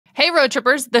Hey, Road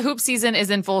Trippers, the hoop season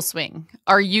is in full swing.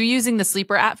 Are you using the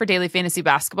Sleeper app for daily fantasy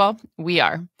basketball? We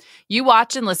are. You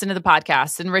watch and listen to the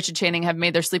podcast, and Rich and Channing have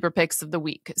made their Sleeper picks of the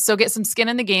week. So get some skin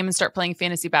in the game and start playing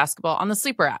fantasy basketball on the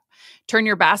Sleeper app. Turn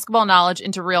your basketball knowledge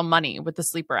into real money with the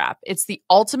Sleeper app. It's the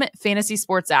ultimate fantasy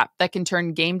sports app that can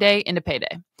turn game day into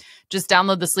payday. Just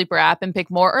download the Sleeper app and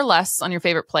pick more or less on your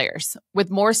favorite players.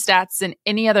 With more stats than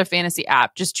any other fantasy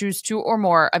app, just choose 2 or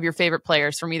more of your favorite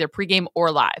players from either pregame or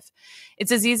live.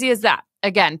 It's as easy as that.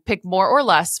 Again, pick more or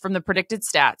less from the predicted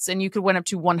stats, and you could win up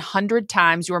to 100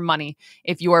 times your money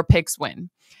if your picks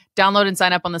win. Download and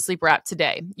sign up on the Sleeper app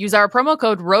today. Use our promo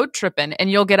code Road Trippin,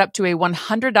 and you'll get up to a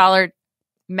 $100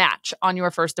 match on your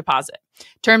first deposit.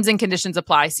 Terms and conditions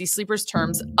apply. See Sleeper's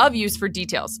terms of use for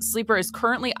details. Sleeper is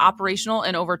currently operational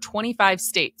in over 25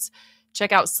 states.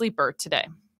 Check out Sleeper today.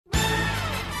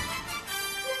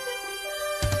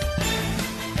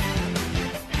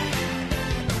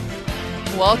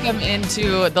 Welcome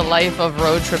into the life of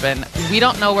Road Trippin. We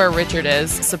don't know where Richard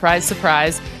is. Surprise,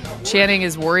 surprise. Channing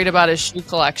is worried about his shoe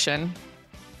collection.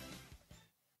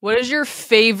 What is your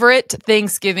favorite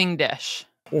Thanksgiving dish?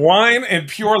 Wine and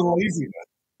pure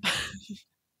laziness.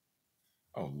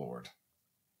 Oh, Lord.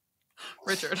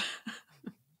 Richard.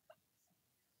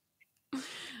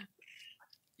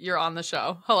 You're on the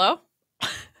show. Hello?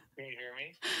 Can you hear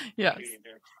me? Yes.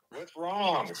 What's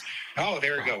wrong? Oh,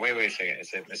 there we go. Wait a second.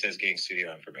 It says getting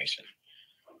studio information.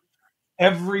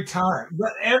 Every time.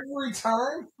 But every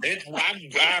time?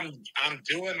 I'm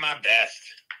doing my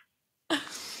best.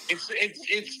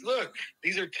 It's look,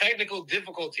 these are technical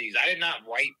difficulties. I did not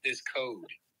write this code.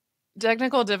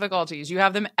 Technical difficulties. You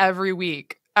have them every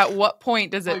week. At what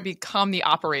point does it become the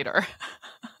operator?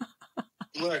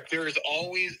 Look, there's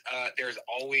always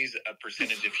a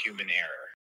percentage of human error.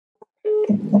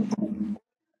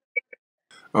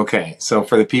 Okay, so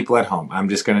for the people at home, I'm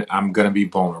gonna be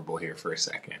vulnerable here for a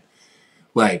second.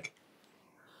 Like,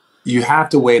 you have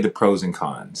to weigh the pros and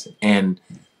cons. And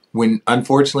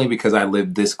unfortunately, because I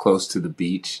live this close to the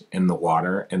beach and the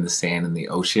water and the sand and the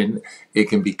ocean, it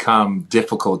can become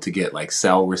difficult to get like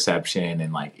cell reception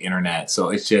and like internet. So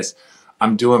it's just,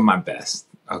 I'm doing my best.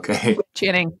 Okay.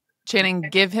 Channing,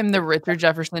 give him the Richard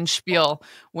Jefferson spiel.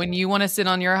 When you want to sit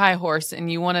on your high horse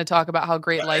and you want to talk about how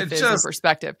great life is in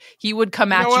perspective, he would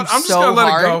come at you I'm just so gonna let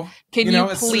hard. it go. Can you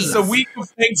please? It's a week of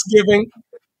Thanksgiving.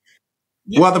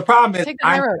 Well, the problem is,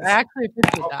 I actually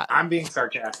appreciate that. I'm being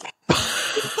sarcastic.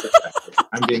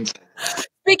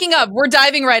 Speaking of, we're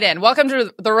diving right in. Welcome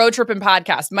to the Road Trippin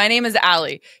podcast. My name is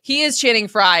Allie. He is Channing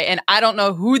Frye, and I don't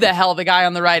know who the hell the guy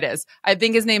on the right is. I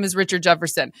think his name is Richard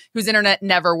Jefferson, whose internet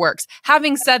never works.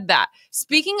 Having said that,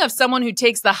 speaking of someone who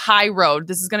takes the high road,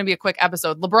 this is going to be a quick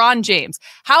episode. LeBron James.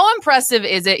 How impressive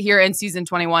is it here in season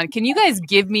 21? Can you guys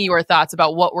give me your thoughts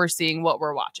about what we're seeing, what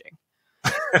we're watching?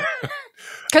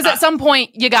 Because at some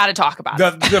point, you got to talk about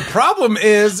it. The problem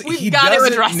is he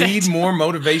doesn't need more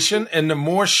motivation, and the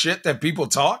more shit that people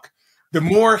talk, the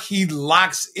more he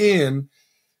locks in.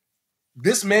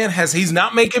 This man he's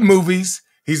not making movies.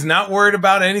 He's not worried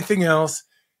about anything else.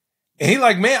 And he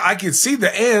like, man, I can see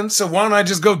the end, so why don't I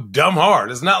just go dumb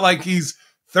hard? It's not like he's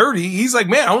 30. He's like,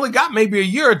 man, I only got maybe a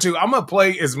year or two. I'm going to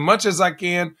play as much as I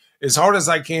can, as hard as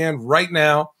I can right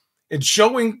now. And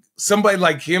showing somebody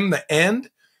like him the end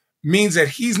means that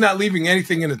he's not leaving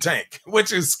anything in the tank,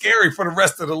 which is scary for the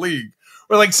rest of the league.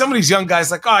 Or like some of these young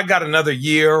guys like, oh, I got another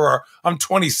year, or I'm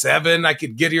 27, I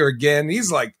could get here again.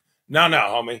 He's like, no,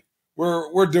 homie,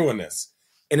 we're doing this.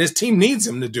 And his team needs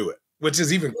him to do it, which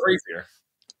is even crazier.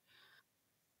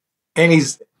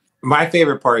 And my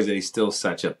favorite part is that he's still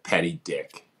such a petty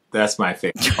dick. That's my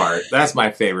favorite part. That's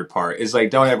my favorite part. Is like,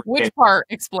 don't ever. Which part?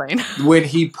 Explain.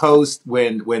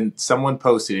 When someone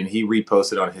posted and he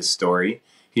reposted on his story,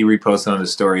 it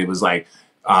was like,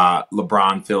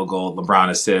 LeBron field goal, LeBron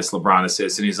assist.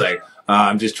 And he's like,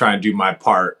 I'm just trying to do my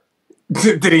part.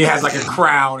 Then he has like a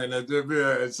crown and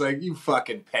it's like, you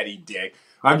fucking petty dick.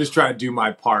 I'm just trying to do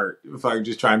my part. If I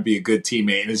just try and be a good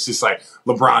teammate. And it's just like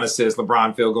LeBron assist,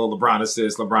 LeBron field goal, LeBron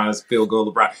assist, LeBron field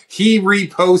goal, LeBron. He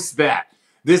reposts that.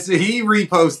 He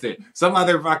reposted. Some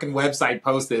other fucking website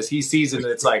posts this. He sees it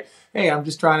and it's like, hey, I'm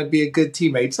just trying to be a good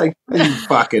teammate. It's like, you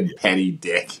fucking petty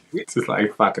dick. It's just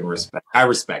like fucking respect. I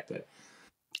respect it.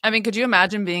 I mean, could you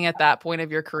imagine being at that point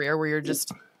of your career where you're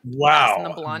just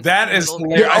wow, that is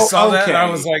hilarious. I saw that and I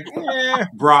was like,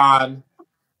 Bron,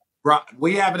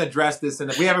 we haven't addressed this,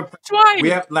 and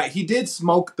he did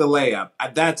smoke the layup.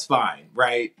 That's fine,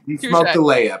 right? He smoked the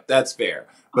layup. That's fair.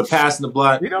 But passing the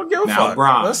blunt, he don't give a now, fuck.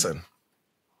 Bron, listen.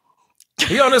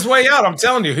 He on his way out. I'm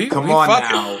telling you. He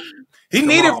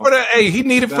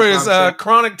needed for his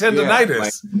chronic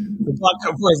tendonitis,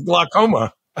 for his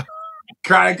glaucoma.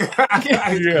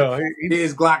 Yeah,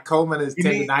 his glaucoma and his he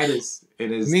need- tendinitis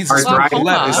and his needs to smoke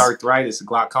Glaucoma. his arthritis,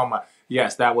 glaucoma.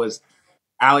 Yes, that was.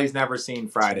 Allie's never seen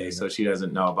Friday, so she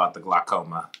doesn't know about the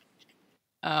glaucoma.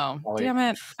 Oh, damn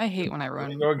it. I hate when I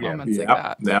ruin Go again. moments like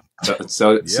that. Yep.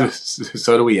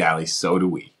 So do we, Allie. So do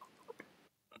we.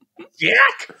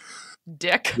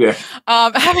 Dick. Yeah.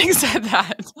 Having said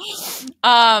that,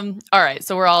 all right.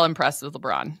 So we're all impressed with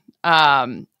LeBron.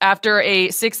 After a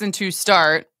 6-2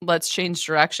 start, let's change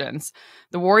directions.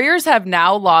 The Warriors have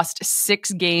now lost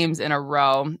 6 games in a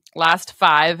row. Last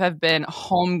 5 have been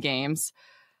home games.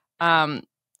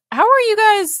 How are you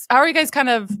guys kind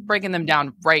of breaking them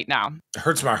down right now? It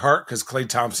hurts my heart because Klay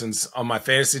Thompson's on my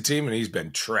fantasy team and he's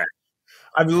been trash.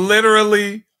 I'm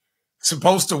literally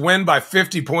supposed to win by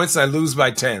 50 points. I lose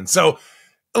by 10. So,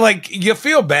 like, you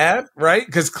feel bad, right?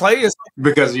 Because Klay is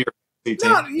Because of your team.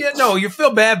 No, you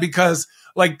feel bad because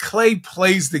like Klay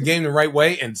plays the game the right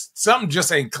way and something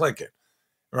just ain't clicking,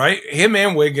 right? Him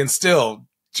and Wiggins still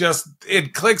just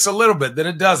it clicks a little bit, then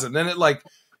it doesn't. Then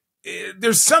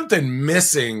there's something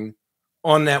missing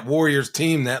on that Warriors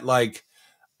team that like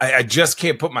I just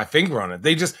can't put my finger on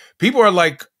it. People are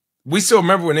like, we still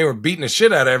remember when they were beating the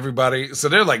shit out of everybody. So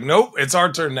they're like, nope, it's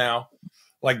our turn now.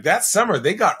 Like that summer,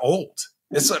 they got old.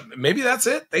 Maybe that's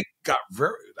it. They got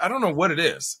I don't know what it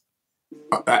is.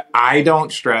 I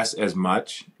don't stress as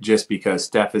much just because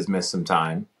Steph has missed some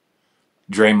time.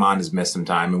 Draymond has missed some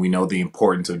time, and we know the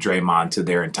importance of Draymond to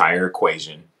their entire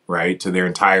equation, right? To their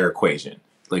entire equation.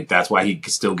 Like, that's why he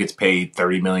still gets paid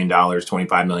 $30 million,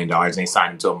 $25 million, and they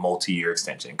signed him to a multi-year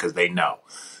extension because they know.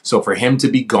 So for him to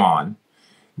be gone,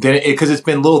 then because it's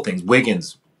been little things.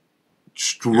 Wiggins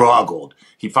struggled.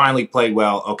 He finally played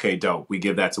well. Okay, dope. We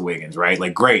give that to Wiggins, right?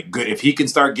 Like, great, good. If he can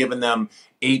start giving them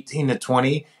 18 to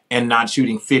 20 and not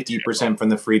shooting 50% from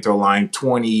the free throw line,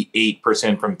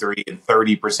 28% from 3, and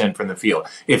 30% from the field.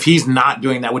 If he's not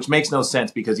doing that, which makes no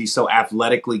sense because he's so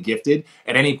athletically gifted,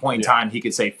 at any point in time, he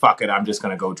could say, fuck it, I'm just going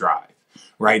to go drive.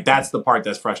 Right? That's the part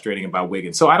that's frustrating about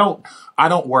Wiggins. So I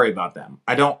don't worry about them.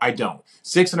 I don't.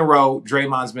 6 in a row,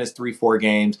 Draymond's missed 3-4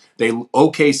 games.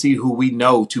 OKC, who we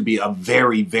know to be a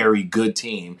very, very good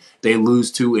team, they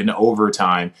lose to in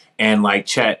overtime, and like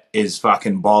Chet is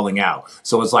fucking balling out.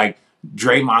 So it's like,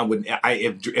 Draymond would,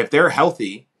 if they're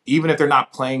healthy, even if they're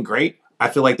not playing great, I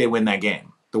feel like they win that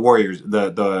game. The Warriors,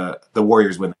 the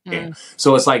Warriors win the game.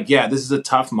 So it's like, yeah, this is a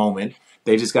tough moment.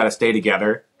 They just got to stay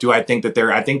together. I think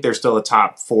they're still a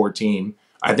top 4 team.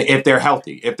 I think if they're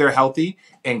healthy,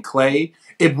 and Klay,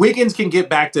 if Wiggins can get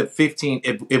back to 15,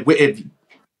 if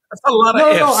that's a lot of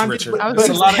ifs, Richard. That's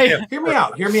a lot of ifs. Hear me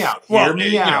out. Hear me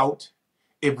out.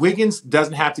 If Wiggins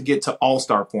doesn't have to get to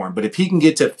all-star form, but if he can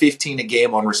get to 15 a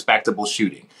game on respectable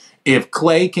shooting, if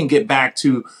Klay can get back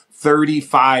to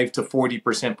 35 to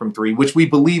 40% from 3, which we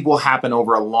believe will happen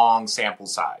over a long sample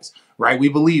size, right? We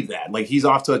believe that. Like, he's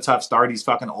off to a tough start. He's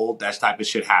fucking old. That type of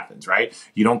shit happens, right?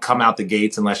 You don't come out the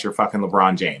gates unless you're fucking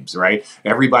LeBron James, right?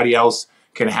 Everybody else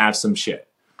can have some shit.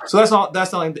 So that's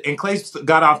all. And Klay's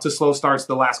got off to slow starts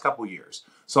the last couple years.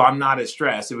 So I'm not as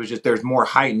stressed. It was just there's more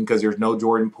heightened because there's no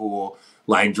Jordan Poole.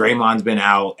 Like, Draymond's been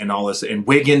out and all this, and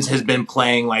Wiggins has been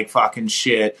playing like fucking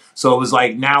shit. So it was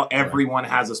like now everyone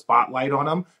has a spotlight on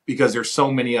them because there's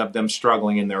so many of them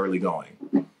struggling in the early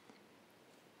going.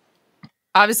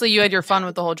 Obviously, you had your fun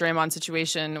with the whole Draymond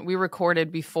situation. We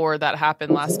recorded before that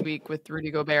happened last week with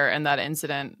Rudy Gobert and that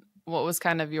incident. What was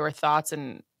kind of your thoughts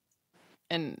and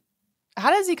how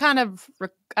does he kind of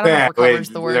I don't know if recovers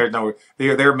the word.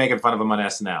 They're making fun of him on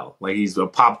SNL. Like, he's a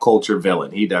pop culture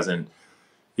villain. He doesn't.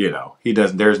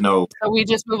 There's no. So we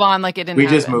just move on like it didn't We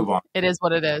happen. just move on. It is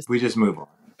what it is. We just move on.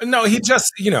 No, he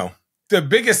just, the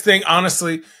biggest thing,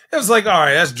 honestly, it was like, all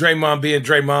right, that's Draymond being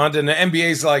Draymond. And the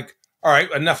NBA's like, all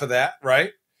right, enough of that,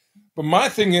 right? But my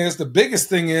thing is, the biggest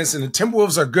thing is, and the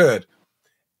Timberwolves are good,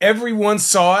 everyone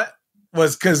saw it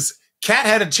was because Cat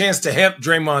had a chance to hemp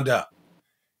Draymond up,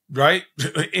 right?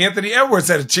 Anthony Edwards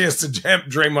had a chance to hemp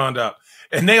Draymond up.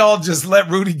 And they all just let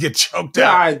Rudy get choked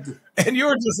out. And you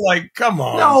were just like, come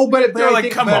on. No, but they're like,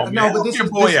 come on, man. No, but this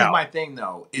is my thing,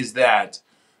 though, is that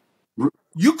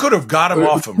you could have got him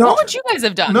off him. What would you guys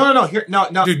have done? No.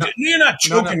 Dude, you're not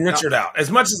choking Richard out.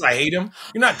 As much as I hate him,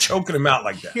 you're not choking him out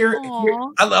like that.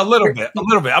 A little bit.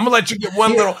 I'm gonna let you get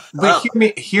one little. But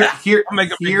hear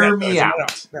me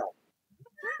out.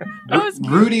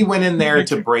 Rudy went in there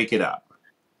to break it up.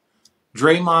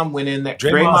 Draymond went in there.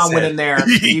 Draymond went in there.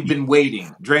 He'd been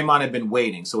waiting. Draymond had been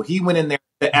waiting, so he went in there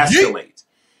to escalate.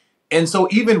 And so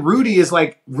even Rudy is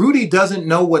like, Rudy doesn't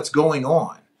know what's going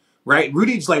on. Right?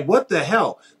 Rudy's like, what the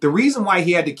hell? The reason why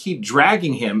he had to keep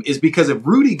dragging him is because if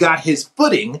Rudy got his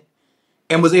footing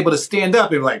and was able to stand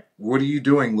up and be like, what are you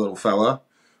doing, little fella?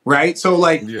 Right? So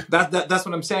like Yeah. that's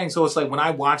what I'm saying. So it's like when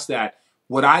I watch that,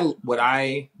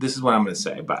 this is what I'm going to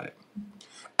say about it.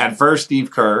 At first, Steve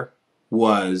Kerr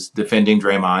was defending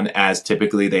Draymond as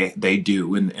typically they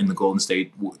do in the Golden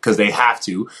State, because they have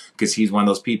to, because he's one of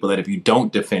those people that if you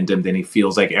don't defend him, then he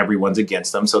feels like everyone's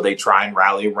against him. So they try and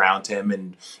rally around him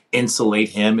and insulate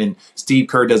him. And Steve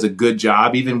Kerr does a good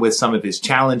job, even with some of his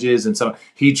challenges. And so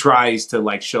he tries to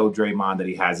like show Draymond that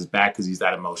he has his back because he's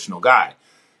that emotional guy.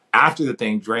 After the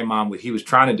thing, he was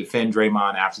trying to defend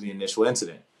Draymond after the initial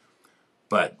incident.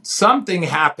 But something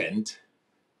happened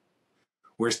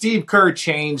where Steve Kerr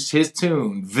changed his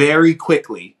tune very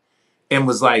quickly and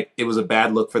was like, it was a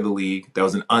bad look for the league. That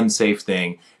was an unsafe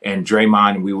thing. And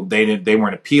Draymond, they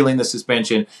weren't appealing the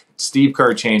suspension. Steve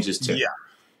Kerr changed his tune. Yeah.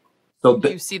 So Do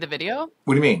you see the video?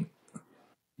 What do you mean?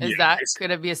 Is that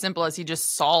could it be as simple as he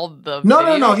just saw the No,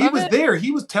 video? no. He was there. He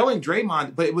was telling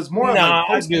Draymond, but it was more like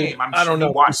post game. I don't know.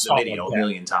 He watched the video a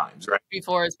million times, right?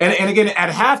 Before and again, at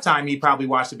halftime, he probably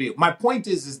watched the video. My point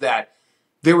is that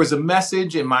there was a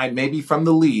message maybe from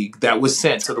the league that was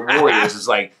sent to the Warriors. It's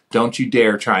like, don't you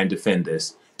dare try and defend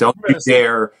this. Don't you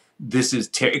dare. This is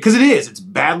because it is. It's a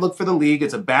bad look for the league.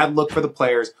 It's a bad look for the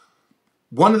players.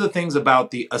 One of the things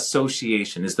about the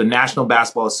association is the National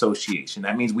Basketball Association.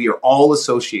 That means we are all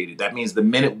associated. That means the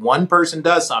minute one person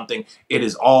does something, it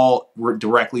is all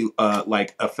directly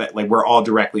we're all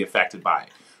directly affected by it,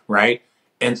 right?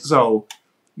 And so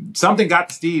something got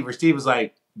to Steve, where Steve was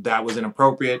like, that was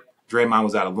inappropriate. Draymond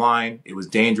was out of line. It was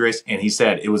dangerous. And he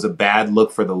said it was a bad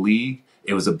look for the league.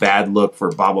 It was a bad look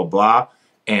for blah, blah, blah.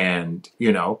 And,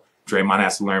 Draymond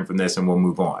has to learn from this and we'll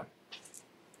move on.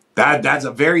 That's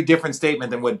a very different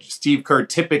statement than what Steve Kerr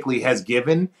typically has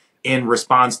given in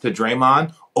response to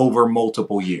Draymond over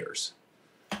multiple years.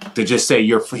 To just say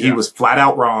he was flat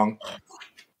out wrong.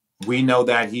 We know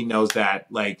that. He knows that.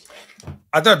 Like,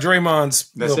 I thought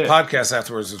Draymond's little podcast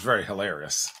afterwards was very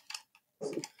hilarious.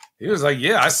 He was like,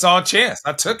 yeah, I saw a chance.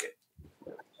 I took it.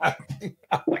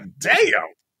 I'm like, damn.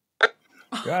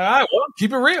 All right, well,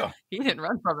 keep it real. He didn't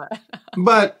run from it.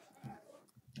 But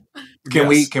can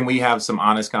we have some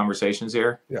honest conversations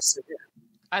here? Yes.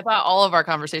 I thought all of our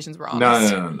conversations were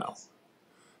honest. No.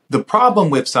 The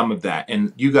problem with some of that,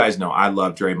 and you guys know I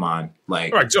love Draymond.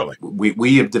 Like, right, totally.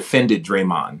 We have defended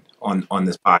Draymond on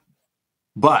this podcast.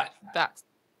 But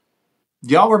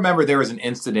y'all remember there was an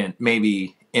incident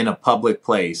maybe in a public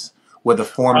place with a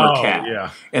former cat.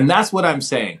 Yeah. And that's what I'm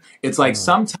saying. It's like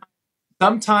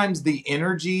sometimes the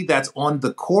energy that's on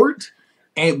the court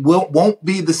won't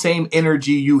be the same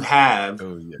energy you have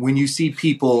when you see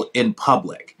people in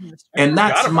public. And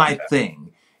that's my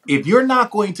thing. If you're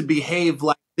not going to behave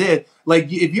like this,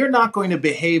 like if you're not going to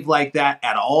behave like that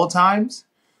at all times,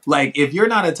 like if you're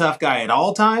not a tough guy at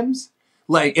all times,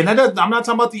 like, and I'm not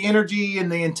talking about the energy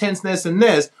and the intenseness and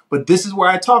this, but this is where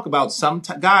I talk about some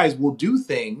guys will do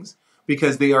things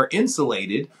because they are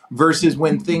insulated versus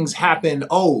when things happen.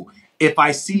 Oh, if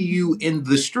I see you in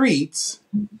the streets,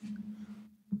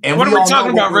 and what are we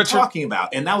talking about, Richard? Talking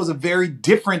about, and that was a very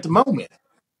different moment.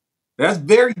 That's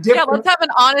very different. Yeah, let's have an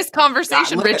honest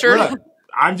conversation, Richard. Look,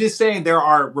 I'm just saying there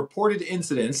are reported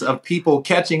incidents of people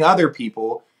catching other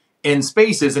people in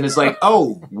spaces, and it's like,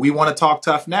 oh, we want to talk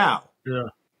tough now. Yeah.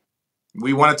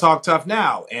 We want to talk tough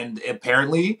now. And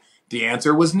apparently the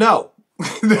answer was no.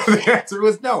 The answer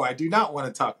was no. I do not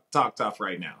want to talk tough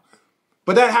right now.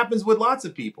 But that happens with lots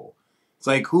of people. It's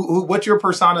like what your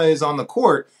persona is on the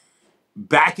court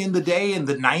back in the day in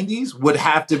the 90s would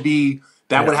have to be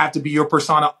your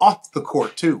persona off the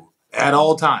court too at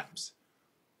all times.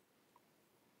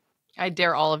 I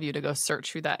dare all of you to go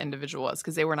search who that individual was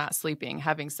because they were not sleeping.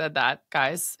 Having said that,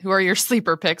 guys, who are your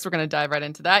sleeper picks? We're going to dive right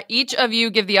into that. Each of you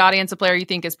give the audience a player you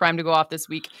think is primed to go off this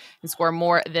week and score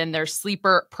more than their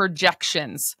sleeper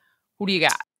projections. Who do you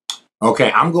got?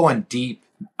 Okay, I'm going deep.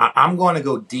 I'm going to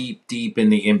go deep in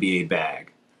the NBA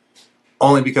bag.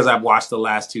 Only because I've watched the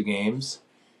last two games.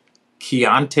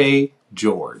 Keontae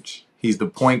George. He's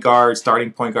the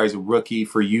starting point guard. He's a rookie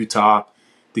for Utah.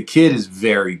 The kid is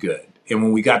very good. And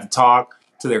when we got to talk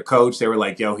to their coach, they were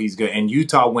like, yo, he's good. And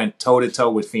Utah went toe-to-toe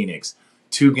with Phoenix.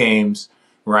 2 games,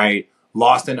 right?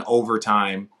 Lost in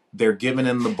overtime. They're giving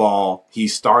him the ball.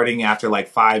 He's starting after like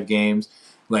 5 games.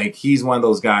 Like, he's one of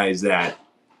those guys that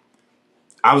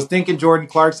I was thinking Jordan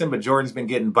Clarkson, but Jordan's been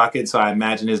getting buckets, so I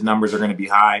imagine his numbers are going to be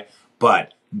high.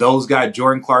 But those guys,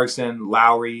 Jordan Clarkson,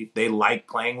 Lowry, they like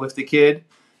playing with the kid.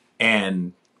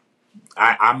 And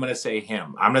I'm going to say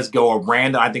him. I'm going to go a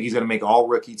random. I think he's going to make all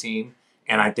rookie team.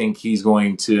 And I think his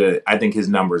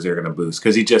numbers are going to boost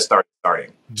because he just started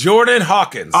starting. Jordan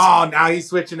Hawkins. Oh, now he's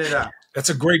switching it up. That's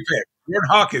a great pick. Jordan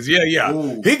Hawkins. Yeah.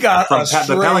 Ooh, He got from a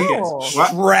the Pelicans.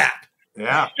 strap.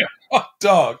 Yeah. Oh,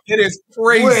 dog. It is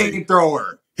crazy.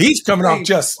 Flamethrower. He's coming off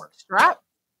just strap.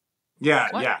 Yeah,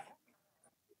 What? yeah.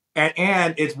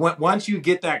 And it's once you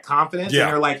get that confidence and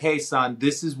they're like, hey, son,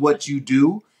 this is what you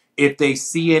do. If they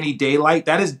see any daylight,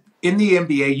 that is in the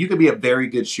NBA, you could be a very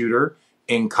good shooter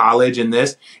in college in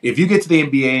this. If you get to the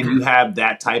NBA and you have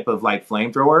that type of like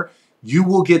flamethrower, you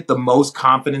will get the most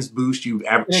confidence boost you've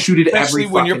ever shooted every especially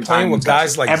when you're playing with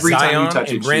guys like every Zion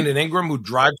and Brandon Ingram who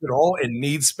drives it all and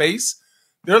needs space.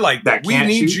 They're like, we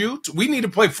need you. We need to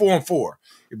play 4-on-4.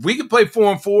 If we can play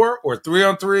 4-on-4 or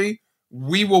 3-on-3,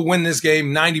 we will win this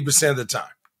game 90% of the time.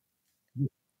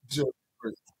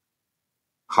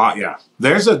 Hot, yeah.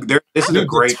 This is a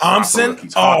great Thompson.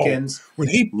 Hawkins, when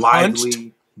he punched,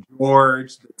 Lively,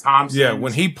 George, Thompson. Yeah,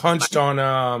 when he punched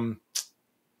on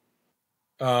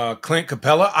Clint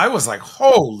Capella, I was like,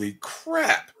 holy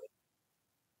crap.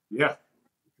 Yeah.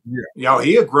 Yo,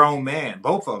 he a grown man.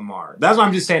 Both of them are. That's what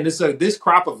I'm just saying. This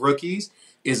crop of rookies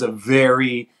is a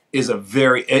very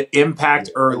impact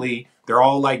early. They're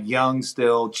all like young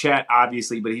still. Chet,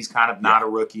 obviously, but he's kind of not a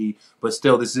rookie. But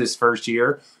still, this is his first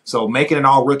year. So making an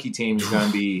all rookie team is going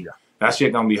to be that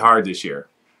shit going to be hard this year.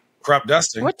 Crop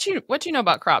dusting. What you know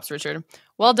about crops, Richard?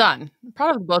 Well done. I'm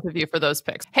proud of both of you for those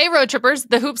picks. Hey, road trippers,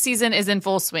 the hoop season is in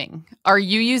full swing. Are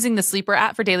you using the Sleeper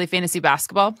app for daily fantasy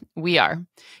basketball? We are.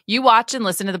 You watch and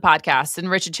listen to the podcast,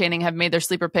 and Rich and Channing have made their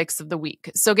sleeper picks of the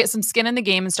week. So get some skin in the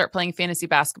game and start playing fantasy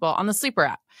basketball on the Sleeper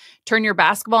app. Turn your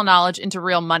basketball knowledge into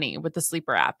real money with the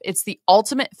Sleeper app. It's the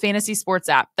ultimate fantasy sports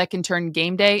app that can turn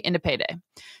game day into payday.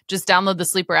 Just download the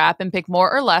Sleeper app and pick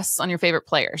more or less on your favorite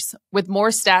players. With more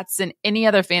stats than any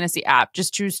other fantasy app,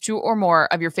 just choose 2 or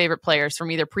more of your favorite players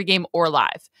from either pregame or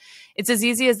live. It's as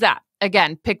easy as that.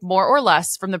 Again, pick more or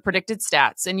less from the predicted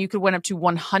stats, and you could win up to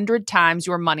 100 times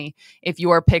your money if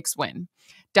your picks win.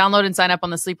 Download and sign up on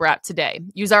the Sleeper app today.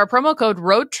 Use our promo code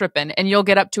Road Trippin, and you'll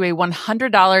get up to a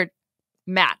 $100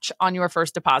 match on your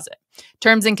first deposit.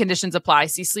 Terms and conditions apply.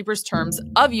 See Sleeper's terms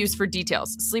of use for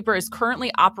details. Sleeper is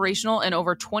currently operational in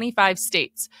over 25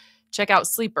 states. Check out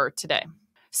Sleeper today.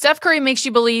 Steph Curry makes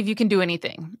you believe you can do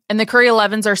anything, and the Curry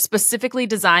 11s are specifically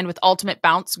designed with ultimate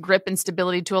bounce, grip, and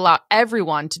stability to allow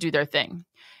everyone to do their thing.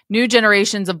 New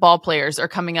generations of ball players are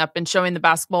coming up and showing the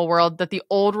basketball world that the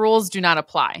old rules do not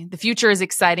apply. The future is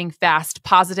exciting, fast,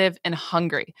 positive, and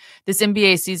hungry. This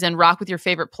NBA season, rock with your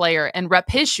favorite player and rep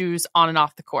his shoes on and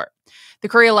off the court. The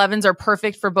Curry 11s are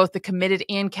perfect for both the committed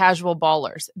and casual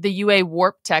ballers. The UA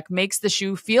Warp Tech makes the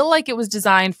shoe feel like it was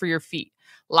designed for your feet,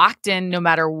 locked in no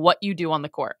matter what you do on the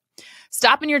court.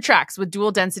 Stop in your tracks with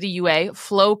dual density UA,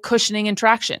 flow, cushioning, and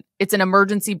traction. It's an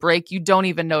emergency brake you don't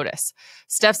even notice.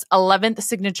 Steph's 11th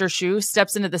signature shoe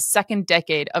steps into the second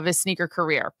decade of his sneaker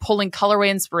career, pulling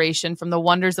colorway inspiration from the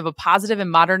wonders of a positive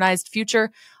and modernized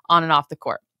future on and off the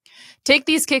court. Take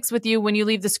these kicks with you when you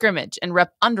leave the scrimmage and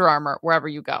rep Under Armour wherever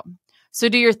you go. So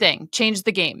do your thing. Change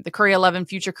the game. The Curry 11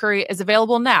 Future Curry is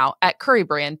available now at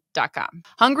currybrand.com.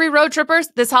 Hungry road trippers,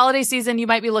 this holiday season, you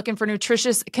might be looking for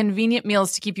nutritious, convenient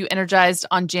meals to keep you energized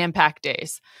on jam-packed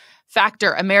days.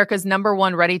 Factor, America's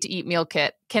 #1 ready-to-eat meal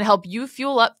kit, can help you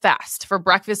fuel up fast for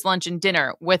breakfast, lunch, and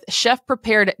dinner with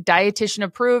chef-prepared,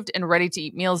 dietitian-approved, and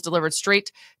ready-to-eat meals delivered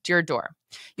straight to your door.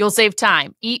 You'll save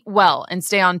time, eat well, and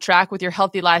stay on track with your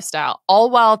healthy lifestyle, all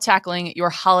while tackling your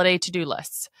holiday to-do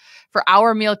lists. For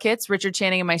our meal kits, Richard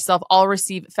Channing and myself all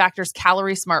receive Factor's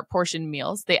Calorie Smart portion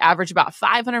meals. They average about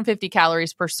 550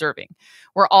 calories per serving.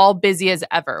 We're all busy as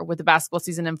ever with the basketball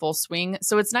season in full swing,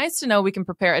 so it's nice to know we can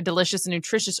prepare a delicious and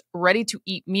nutritious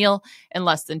ready-to-eat meal in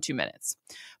less than 2 minutes.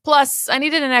 Plus, I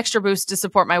needed an extra boost to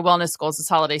support my wellness goals this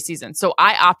holiday season, so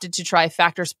I opted to try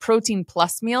Factor's Protein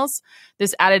Plus meals.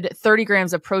 This added 30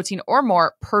 grams of protein or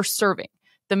more per serving.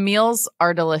 The meals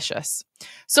are delicious.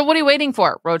 So what are you waiting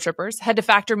for, road trippers? Head to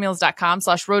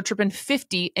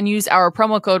factormeals.com/roadtrippin50 and use our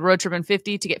promo code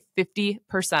roadtrippin50 to get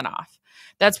 50% off.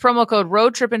 That's promo code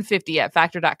roadtrippin50 at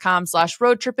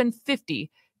factor.com/roadtrippin50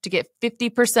 to get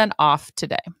 50% off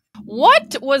today.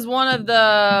 What was one of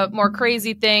the more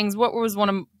crazy things? What was one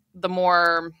of the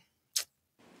more,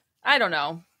 I don't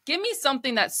know. Give me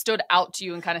something that stood out to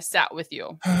you and kind of sat with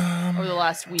you over the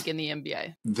last week in the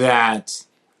NBA. That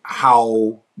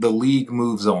how the league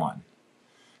moves on.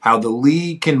 How the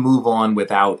league can move on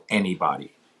without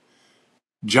anybody.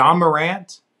 John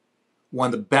Morant, one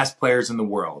of the best players in the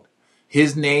world.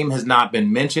 His name has not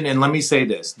been mentioned. And let me say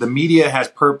this. The media has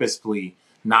purposefully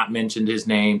not mentioned his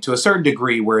name to a certain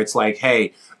degree where it's like,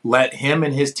 hey, let him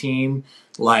and his team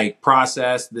like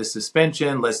process this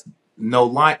suspension. Let's no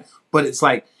lie. But it's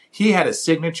like he had a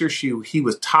signature shoe. He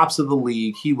was tops of the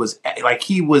league. He was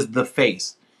the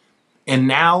face. And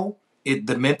now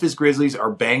the Memphis Grizzlies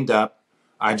are banged up.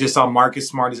 I just saw Marcus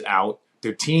Smart is out.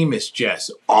 Their team is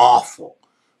just awful,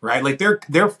 right? Like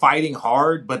they're fighting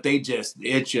hard, but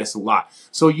it's just a lot.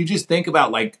 So you just think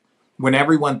about like when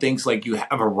everyone thinks like you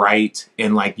have a right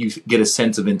and like you get a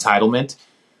sense of entitlement,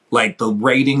 like the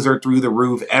ratings are through the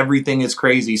roof, everything is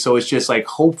crazy. So it's just like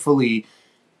hopefully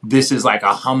this is like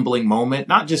a humbling moment,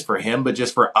 not just for him, but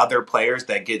just for other players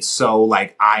that get so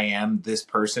like, I am this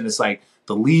person. It's like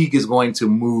the league is going to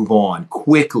move on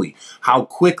quickly. How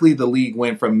quickly the league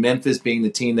went from Memphis being the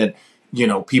team that, you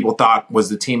know, people thought was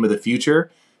the team of the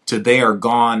future to they are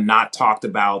gone, not talked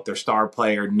about, their star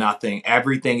player, nothing,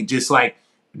 everything. Just like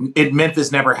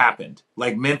Memphis never happened.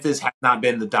 Like Memphis has not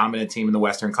been the dominant team in the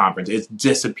Western Conference. It's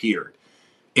disappeared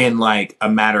in like a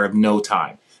matter of no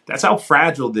time. That's how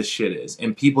fragile this shit is.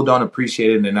 And people don't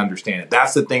appreciate it and understand it.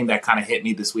 That's the thing that kind of hit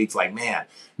me this week. It's like, man,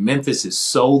 Memphis is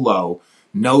so low.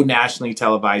 No nationally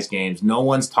televised games. No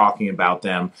one's talking about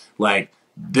them. Like,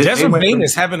 Desmond Bain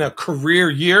is having a career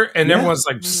year, and everyone's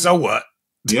like, so what?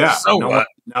 Yeah. So what?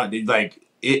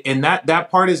 And that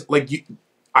part is like,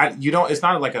 you don't, it's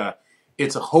not like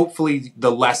it's hopefully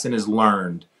the lesson is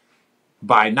learned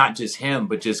by not just him,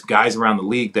 but just guys around the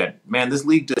league that, man, this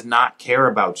league does not care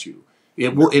about you.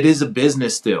 It is a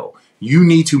business still. You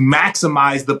need to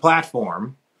maximize the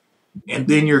platform and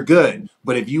then you're good.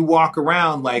 But if you walk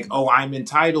around like, oh, I'm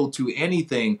entitled to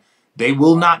anything, they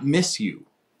will not miss you.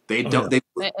 They don't, they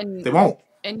won't.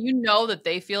 And you know that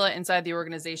they feel it inside the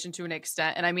organization to an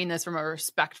extent. And I mean this from a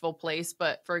respectful place.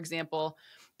 But for example,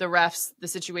 the refs, the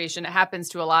situation, it happens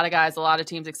to a lot of guys, a lot of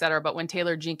teams, et cetera. But when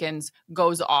Taylor Jenkins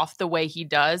goes off the way he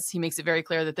does, he makes it very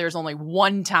clear that there's only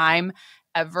one time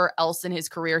ever else in his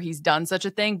career he's done such a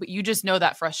thing. But you just know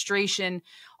that frustration,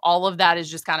 all of that is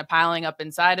just kind of piling up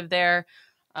inside of there.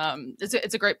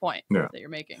 It's a great point that you're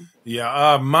making.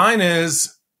 Yeah. Mine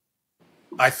is,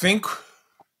 I think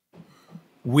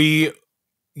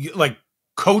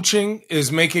coaching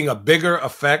is making a bigger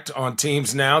effect on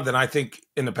teams now than I think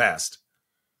in the past.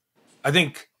 I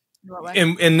think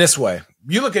in this way,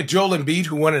 you look at Joel Embiid,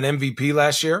 who won an MVP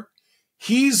last year.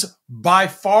 He's by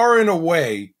far and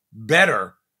away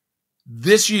better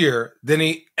this year than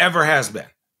he ever has been.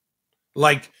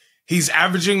 Like, he's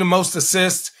averaging the most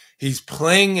assists. He's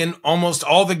playing in almost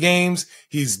all the games.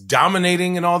 He's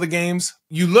dominating in all the games.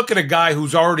 You look at a guy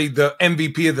who's already the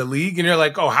MVP of the league and you're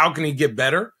like, oh, how can he get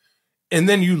better? And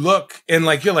then you look and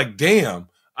like, you're like, damn,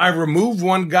 I remove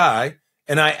one guy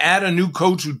and I add a new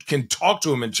coach who can talk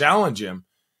to him and challenge him.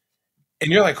 And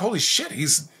you're like, holy shit,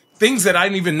 he's things that I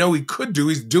didn't even know he could do.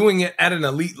 He's doing it at an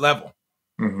elite level.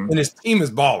 Mm-hmm. And his team is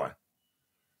balling.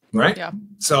 Right? Yeah.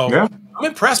 So I'm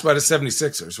impressed by the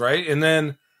 76ers, right? And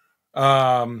then,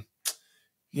 and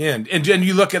then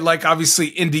you look at, like, obviously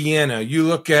Indiana. You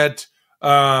look at,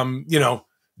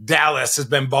 Dallas has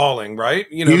been balling, right?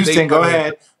 Houston, go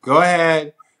ahead.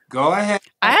 I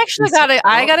actually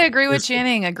gotta agree with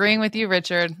Channing, agreeing with you,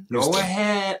 Richard. Go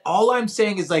ahead. All I'm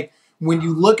saying is, like, when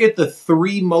you look at the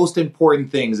three most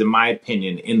important things, in my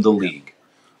opinion, in the league,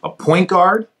 a point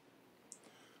guard,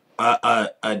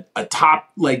 a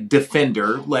top, like,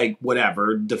 defender, like,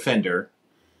 whatever, defender,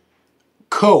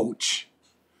 coach,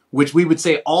 which we would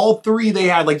say all three they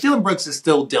had. Like, Dillon Brooks is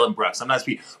still Dillon Brooks. I'm not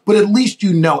speaking, but at least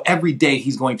every day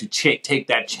he's going to take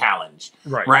that challenge,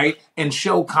 right? And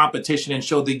show competition and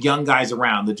show the young guys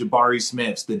around, the Jabari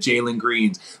Smiths, the Jalen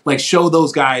Greens, like, show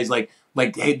those guys like,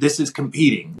 hey, this is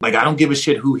competing. Like, I don't give a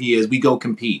shit who he is. We go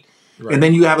compete. Right. And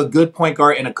then you have a good point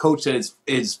guard and a coach that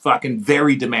is fucking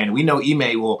very demanding. We know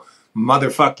Ime will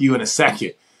motherfuck you in a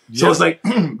second. Yep. So it's like,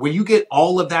 when you get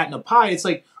all of that in a pie, it's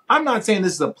like, I'm not saying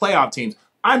this is a playoff team.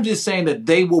 I'm just saying that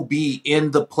they will be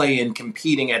in the play-in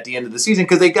competing at the end of the season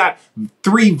because they got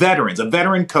three veterans, a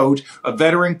veteran coach, a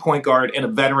veteran point guard, and a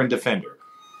veteran defender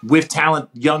with talent,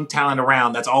 young talent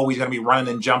around that's always going to be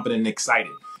running and jumping and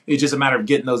excited. It's just a matter of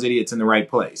getting those idiots in the right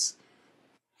place.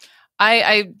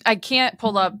 I can't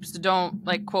pull up, so don't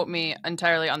quote me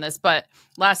entirely on this, but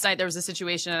last night there was a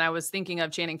situation and I was thinking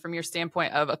of, Channing, from your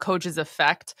standpoint of a coach's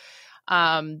effect.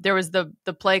 There was the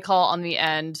play call on the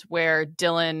end where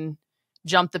Dillon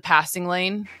jumped the passing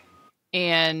lane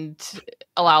and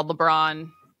allowed LeBron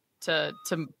to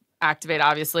activate,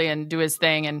 obviously, and do his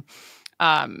thing.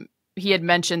 And he had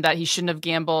mentioned that he shouldn't have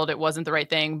gambled. It wasn't the right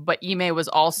thing. But Ime was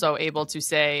also able to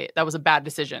say that was a bad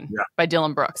decision by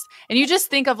Dillon Brooks. And you just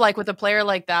think of, like, with a player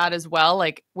like that as well,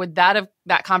 like, would that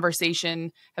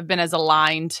conversation have been as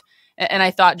aligned? And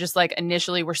I thought, just like,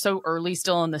 initially, we're so early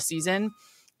still in the season,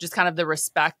 just kind of the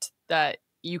respect that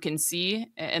you can see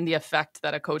and the effect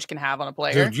that a coach can have on a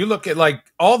player. Dude, you look at like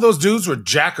all those dudes were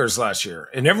jackers last year,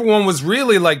 and everyone was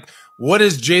really like, what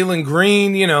is Jalen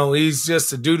Green? You know, he's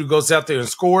just a dude who goes out there and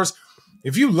scores.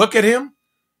 If you look at him,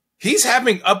 he's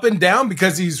having up and down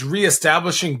because he's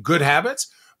reestablishing good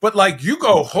habits. But like you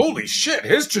go, holy shit,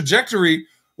 his trajectory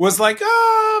was like,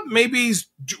 maybe he's,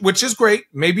 which is great.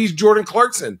 Maybe he's Jordan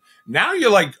Clarkson. Now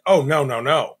you're like, oh,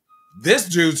 no. This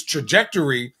dude's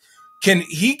trajectory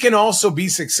he can also be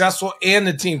successful and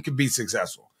the team can be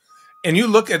successful. And you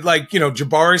look at like,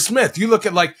 Jabari Smith, you look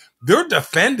at like they're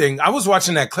defending. I was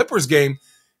watching that Clippers game.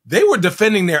 They were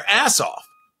defending their ass off.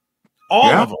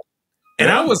 All of them. And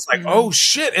I was like, oh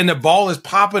shit. And the ball is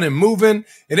popping and moving.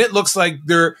 And it looks like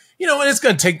they're, and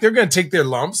they're going to take their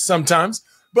lumps sometimes,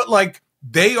 but like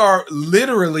they are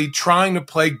literally trying to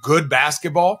play good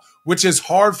basketball, which is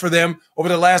hard for them over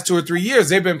the last 2 or 3 years.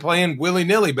 They've been playing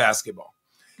willy-nilly basketball.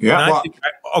 Yeah.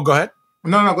 Go ahead.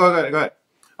 No, go ahead.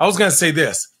 I was going to say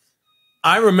this.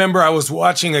 I remember I was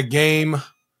watching a game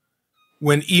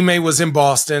when Ime was in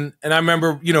Boston, and I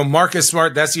remember, Marcus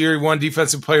Smart, that's the year he won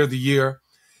Defensive Player of the Year.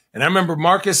 And I remember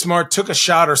Marcus Smart took a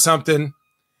shot or something,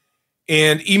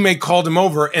 and Ime called him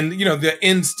over, and, the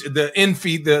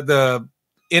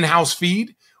in-house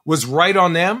feed was right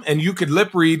on them, and you could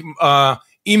lip read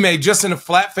Ime just in a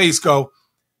flat face go,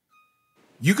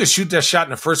 you could shoot that shot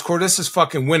in the first quarter. This is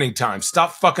fucking winning time.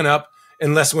 Stop fucking up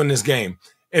and let's win this game.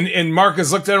 And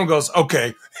Marcus looked at him and goes,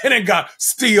 okay. And it got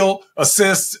steal,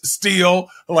 assist, steal,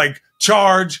 like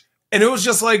charge. And it was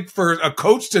just like for a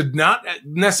coach to not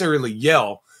necessarily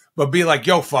yell, but be like,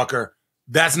 yo, fucker,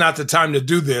 that's not the time to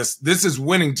do this. This is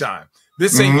winning time.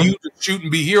 This ain't you to shoot and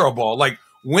be hero ball. Like,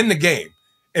 win the game.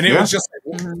 And it was just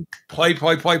like,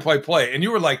 play. And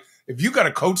you were like, if you got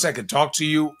a coach that can talk to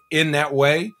you in that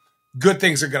way, good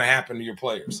things are going to happen to your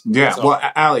players. Yeah. So,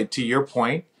 well, Allie, to your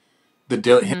point,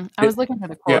 I was looking for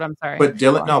the quote. I'm sorry. But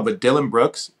Dylan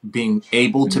Brooks being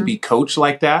able to be coached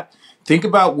like that. Think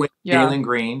about when Jalen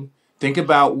Green. Think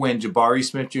about when Jabari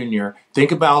Smith Jr.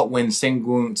 Think about when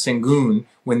Sengun.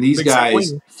 When these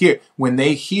guys when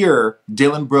they hear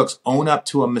Dylan Brooks own up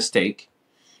to a mistake,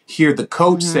 hear the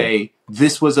coach say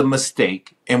this was a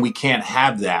mistake and we can't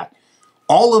have that.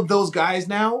 All of those guys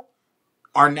now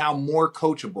are now more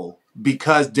coachable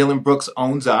because Dylan Brooks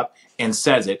owns up and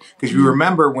says it. Because you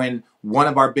remember when one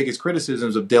of our biggest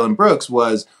criticisms of Dylan Brooks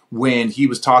was when he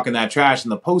was talking that trash in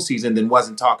the postseason, then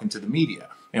wasn't talking to the media.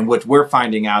 And what we're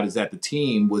finding out is that the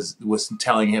team was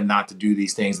telling him not to do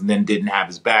these things and then didn't have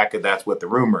his back, and that's what the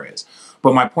rumor is.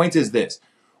 But my point is this.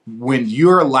 When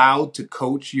you're allowed to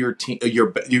coach your team,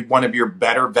 one of your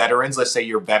better veterans, let's say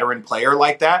your veteran player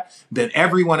like that, then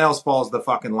everyone else falls the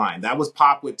fucking line. That was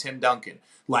Pop with Tim Duncan.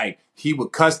 Like, he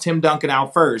would cuss Tim Duncan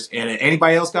out first, and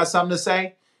anybody else got something to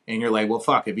say? And you're like, well,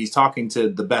 fuck, if he's talking to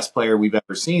the best player we've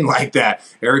ever seen like that,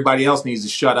 everybody else needs to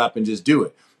shut up and just do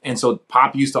it. And so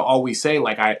Pop used to always say,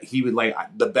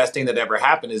 the best thing that ever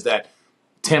happened is that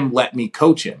Tim let me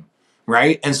coach him,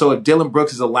 right? And so if Dylan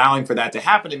Brooks is allowing for that to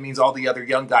happen, it means all the other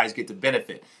young guys get to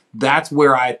benefit. That's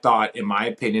where I thought, in my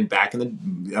opinion, back in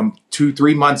the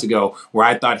 2-3 months ago, where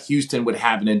I thought Houston would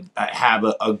have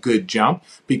a good jump,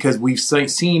 because we've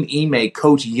seen Ime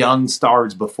coach young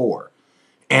stars before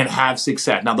and have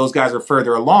success. Now, those guys are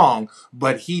further along,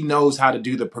 but he knows how to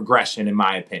do the progression, in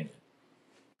my opinion.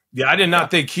 Yeah, I did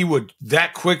not think he would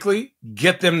that quickly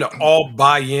get them to all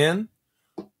buy in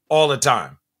all the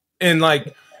time. And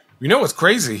like, what's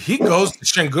crazy? He goes to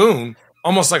Sengun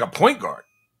almost like a point guard.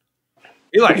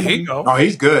 He like, here you go. Oh,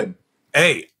 he's good.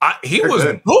 Hey, he was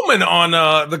booming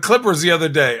on the Clippers the other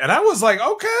day. And I was like,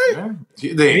 okay.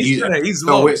 Yeah. He's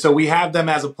low. So we have them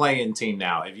as a play-in team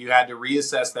now. If you had to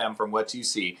reassess them from what you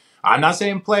see, I'm not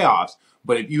saying playoffs,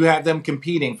 but if you have them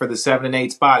competing for the 7 and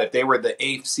 8 spot, if they were the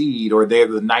 8th seed or they're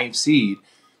the 9th seed,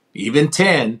 even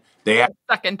 10, they have.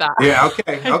 Second that. Yeah,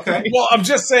 okay. Well, I'm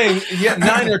just saying,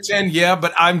 9 or 10,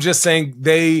 but I'm just saying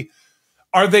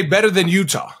are they better than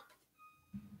Utah?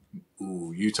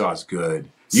 Ooh, Utah's good.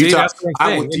 See, that's what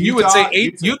I'm saying. You would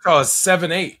say Utah is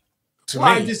 7-8 to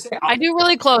me. I do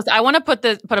really close. I want to put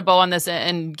a bow on this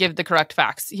and give the correct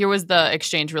facts. Here was the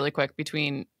exchange really quick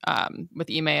between with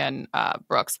Ime and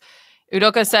Brooks.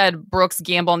 Udoka said Brooks'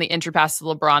 gamble on the entry pass to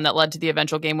LeBron that led to the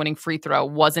eventual game-winning free throw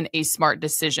wasn't a smart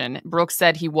decision. Brooks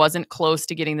said he wasn't close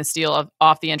to getting the steal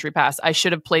off the entry pass. I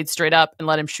should have played straight up and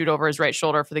let him shoot over his right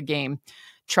shoulder for the game.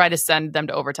 Try to send them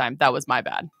to overtime. That was my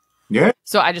bad. Yeah.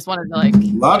 So I just wanted to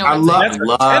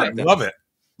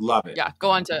love it. Yeah, go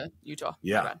on to Utah.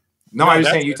 Yeah. No, I was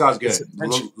saying Utah's good.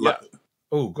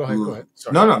 Oh, go ahead.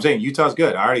 Sorry. No, I'm saying Utah's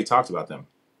good. I already talked about them.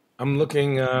 I'm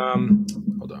looking.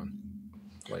 Hold on.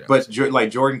 playoffs. But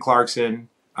like Jordan Clarkson,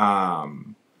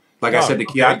 like I said, the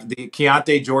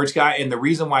Keontae George guy, and the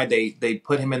reason why they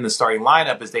put him in the starting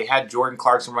lineup is they had Jordan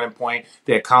Clarkson running point,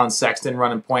 they had Colin Sexton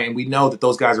running point, and we know that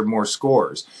those guys are more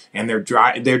scorers, and they're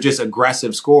just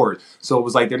aggressive scorers. So it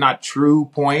was like they're not true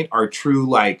point or true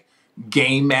like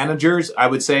game managers. I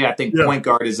would say I think point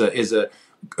guard is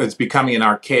it's becoming an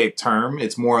archaic term.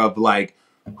 It's more of like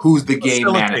who's the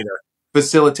game manager,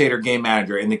 facilitator, game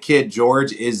manager, and the kid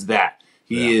George is that.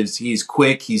 He's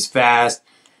quick, he's fast.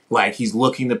 Like, he's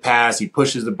looking to pass. He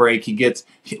pushes the break. He gets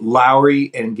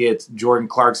Lowry and gets Jordan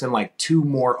Clarkson like 2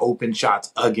 more open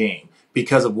shots a game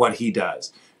because of what he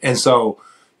does. And so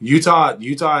Utah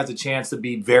has a chance to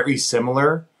be very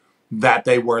similar that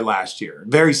they were last year.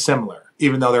 Very similar,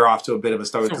 even though they're off to a bit of a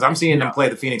start. Because I'm seeing them play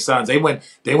the Phoenix Suns. They went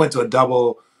to a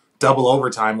double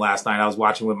overtime last night. I was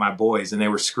watching with my boys, and they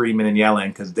were screaming and yelling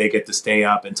because they get to stay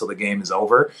up until the game is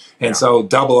over. And so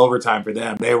double overtime for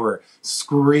them. They were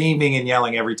screaming and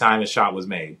yelling every time a shot was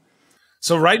made.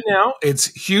 So right now, it's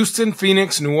Houston,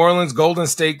 Phoenix, New Orleans, Golden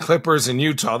State, Clippers, and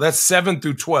Utah. That's 7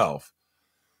 through 12.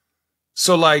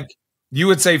 So, like, you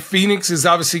would say Phoenix is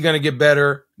obviously going to get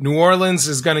better. New Orleans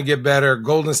is going to get better.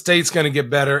 Golden State's going to get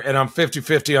better. And I'm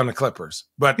 50-50 on the Clippers.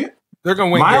 But they're going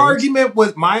to win.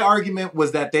 My argument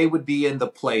was that they would be in the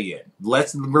play-in.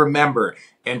 Let's remember.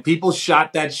 And people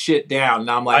shot that shit down. And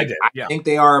I'm like, I think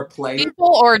they are a play-in.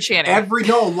 People or Channing?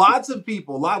 Lots of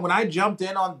people. When I jumped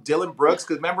in on Dylan Brooks,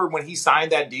 because remember when he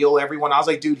signed that deal, everyone, I was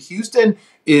like, dude, Houston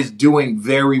is doing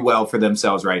very well for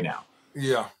themselves right now.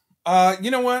 Yeah.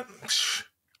 You know what?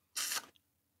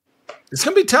 It's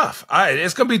going to be tough.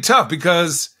 It's going to be tough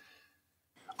because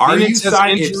Are you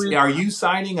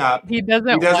signing up? He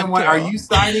doesn't want to. Are you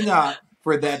signing up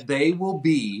for that they will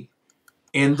be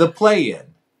in the play-in?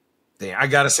 I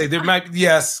got to say, there might be,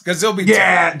 yes, because they'll be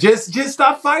tough. Just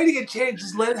stop fighting it, Change.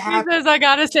 Just let it happen. He says, I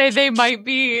got to say, they might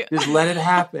be. Just let it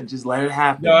happen. Just let it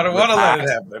happen. No, I don't want to let it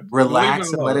happen.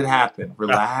 Relax and let it happen.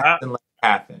 Relax and let it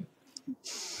happen.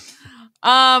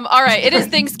 All right. It is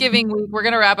Thanksgiving week. We're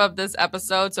going to wrap up this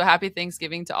episode. So happy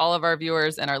Thanksgiving to all of our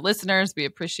viewers and our listeners. We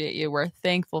appreciate you. We're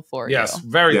thankful for you. Yes,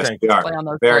 very thankful. Play on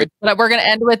those words. But we're going to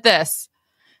end with this.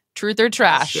 Truth or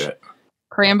trash?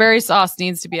 Cranberry sauce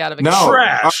needs to be out of a can.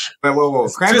 Trash. Whoa.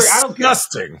 Cranberry,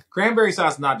 disgusting. I don't care. Cranberry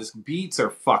sauce, not just beets are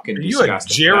fucking are you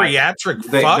disgusting. A geriatric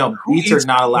fuck? No, beets are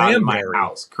not allowed in my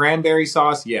house. Cranberry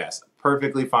sauce, yes.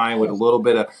 Perfectly fine with a little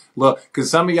bit of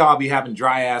because some of y'all be having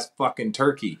dry ass fucking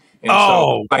turkey. And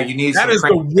so, like, you need that is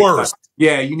the worst.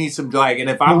 Yeah, you need some and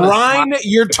if I'm brine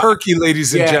your turkey,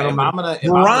 ladies and gentlemen. If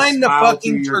I'm gonna the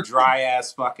fucking your dry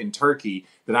ass fucking turkey,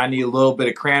 then I need a little bit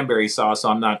of cranberry sauce, so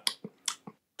I'm not.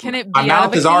 Can it be my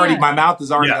mouth is already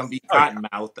gonna be cotton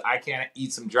mouth. I can't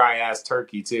eat some dry ass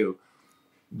turkey too.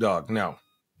 Dog, no.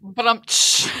 But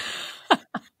it's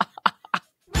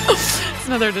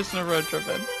another edition of Road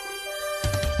Trippin'.